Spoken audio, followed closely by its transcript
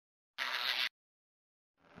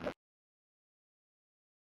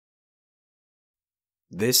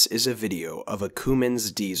This is a video of a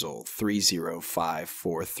Cummins Diesel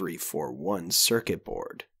 3054341 circuit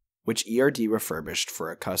board, which ERD refurbished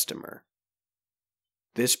for a customer.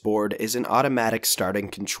 This board is an automatic start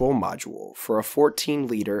and control module for a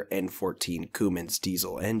 14-liter N14 Cummins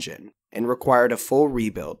Diesel engine and required a full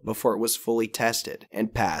rebuild before it was fully tested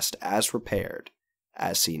and passed as repaired,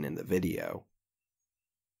 as seen in the video.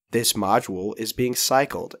 This module is being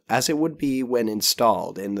cycled as it would be when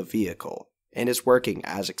installed in the vehicle and is working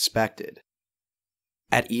as expected.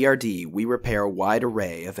 At ERD, we repair a wide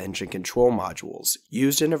array of engine control modules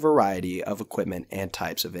used in a variety of equipment and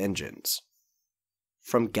types of engines.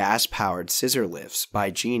 From gas-powered scissor lifts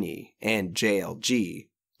by Genie and JLG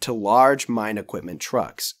to large mine equipment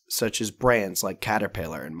trucks such as brands like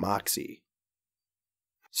Caterpillar and Moxie.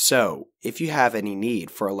 So, if you have any need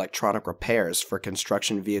for electronic repairs for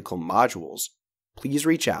construction vehicle modules, please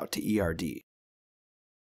reach out to ERD.